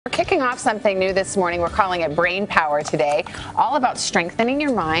kicking off something new this morning. We're calling it Brain Power today, all about strengthening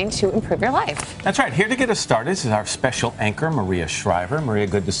your mind to improve your life. That's right. Here to get us started is our special anchor, Maria Shriver. Maria,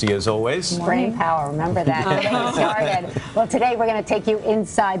 good to see you as always. Brain Power, remember that. Getting started. Well, today we're going to take you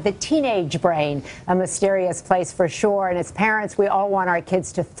inside the teenage brain, a mysterious place for sure. And as parents, we all want our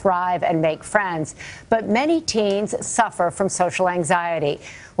kids to thrive and make friends. But many teens suffer from social anxiety.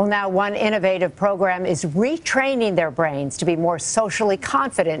 Well, now one innovative program is retraining their brains to be more socially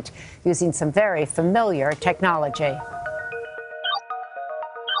confident using some very familiar technology.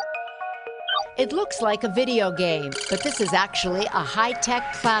 It looks like a video game, but this is actually a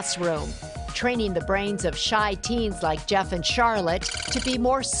high-tech classroom, training the brains of shy teens like Jeff and Charlotte to be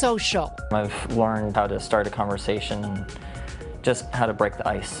more social. I've learned how to start a conversation and just how to break the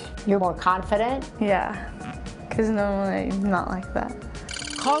ice. You're more confident? Yeah, because normally I'm not like that.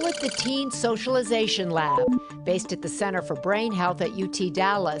 Call it the Teen Socialization Lab, based at the Center for Brain Health at UT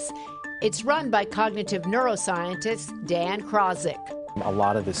Dallas. It's run by cognitive neuroscientist Dan Krozik. A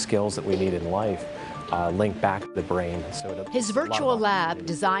lot of the skills that we need in life link back to the brain. His virtual lab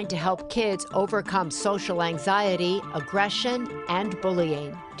designed to help kids overcome social anxiety, aggression, and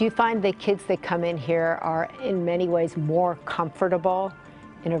bullying. Do you find the kids that come in here are in many ways more comfortable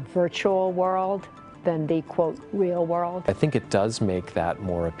in a virtual world than the, quote, real world? I think it does make that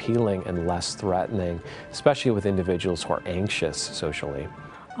more appealing and less threatening, especially with individuals who are anxious socially.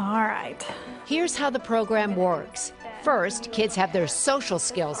 All right. Here's how the program works. First, kids have their social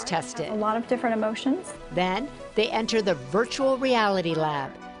skills tested. A lot of different emotions. Then, they enter the virtual reality lab,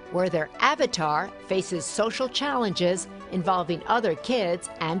 where their avatar faces social challenges involving other kids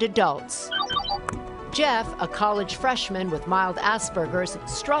and adults. Jeff, a college freshman with mild Asperger's,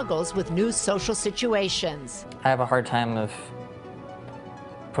 struggles with new social situations. I have a hard time of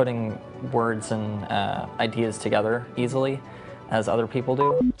putting words and ideas together easily, as other people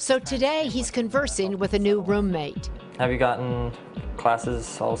do. So today, he's conversing with a new roommate. Have you gotten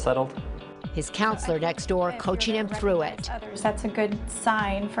classes all settled? His counselor next door coaching him through it. That's a good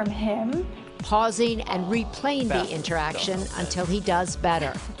sign from him. Pausing and replaying the interaction until he does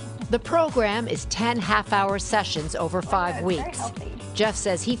better. The program is 10 half-hour sessions over 5 weeks. Jeff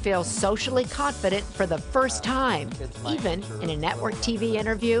says he feels socially confident for the first time, even in a network TV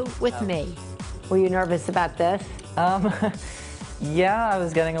interview with me. Were you nervous about this? Yeah, I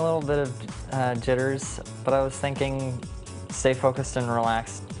was getting a little bit of jitters, but I was thinking stay focused and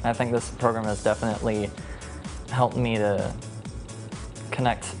relaxed. I think this program has definitely helped me to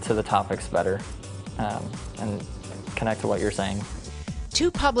connect to the topics better and connect to what you're saying. 2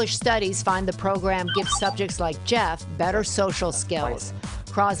 published studies find the program gives subjects like Jeff better social skills.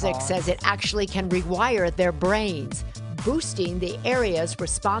 Krozik says it actually can rewire their brains, boosting the areas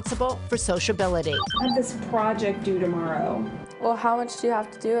responsible for sociability. I have this project due tomorrow. Well, how much do you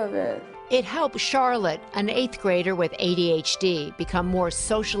have to do of it? It helped Charlotte, an 8th grader with ADHD, become more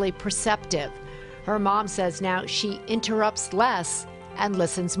socially perceptive. Her mom says now she interrupts less and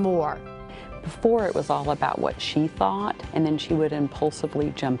listens more. Before, it was all about what she thought, and then she would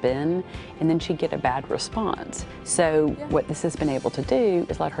impulsively jump in, and then she'd get a bad response. So what this has been able to do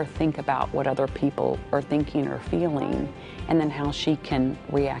is let her think about what other people are thinking or feeling, and then how she can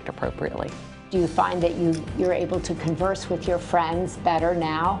react appropriately. Do you find that you're able to converse with your friends better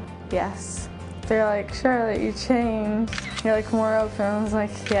now? Yes. They're like, Charlotte, you changed. You're like more open. I was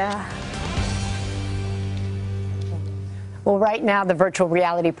like, yeah. Well, right now, the virtual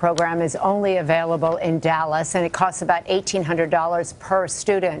reality program is only available in Dallas, and it costs about $1,800 per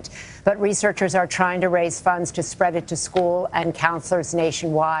student. But researchers are trying to raise funds to spread it to school and counselors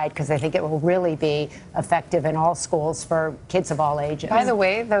nationwide, because they think it will really be effective in all schools for kids of all ages. By the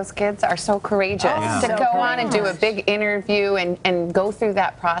way, those kids are so courageous to go on and do a big interview and go through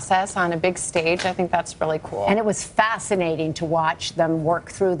that process on a big stage. I think that's really cool. And it was fascinating to watch them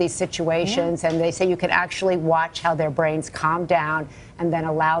work through these situations, and they say you can actually watch how their brains calm down and then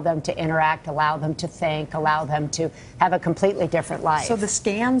allow them to interact, allow them to think, allow them to have a completely different life. So the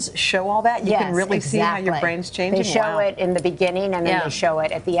scans show all that? You can really see how your brain's changing? They show it in the beginning, and then they show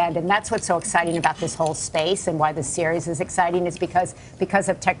it at the end. And that's what's so exciting about this whole space, and why this series is exciting, is because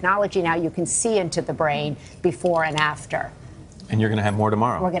of technology now, you can see into the brain before and after. And you're going to have more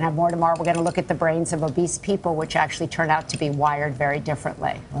tomorrow. We're going to have more tomorrow. We're going to look at the brains of obese people, which actually turn out to be wired very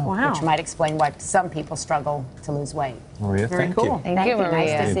differently. Wow. Which might explain why some people struggle to lose weight. Maria, thank cool. you. Thank you, Maria.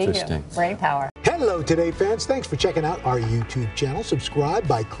 Nice to see Interesting. you. Brain Power. Hello, Today fans. Thanks for checking out our YouTube channel. Subscribe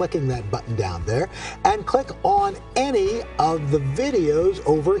by clicking that button down there and click on any of the videos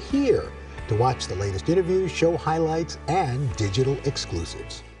over here to watch the latest interviews, show highlights, and digital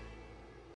exclusives.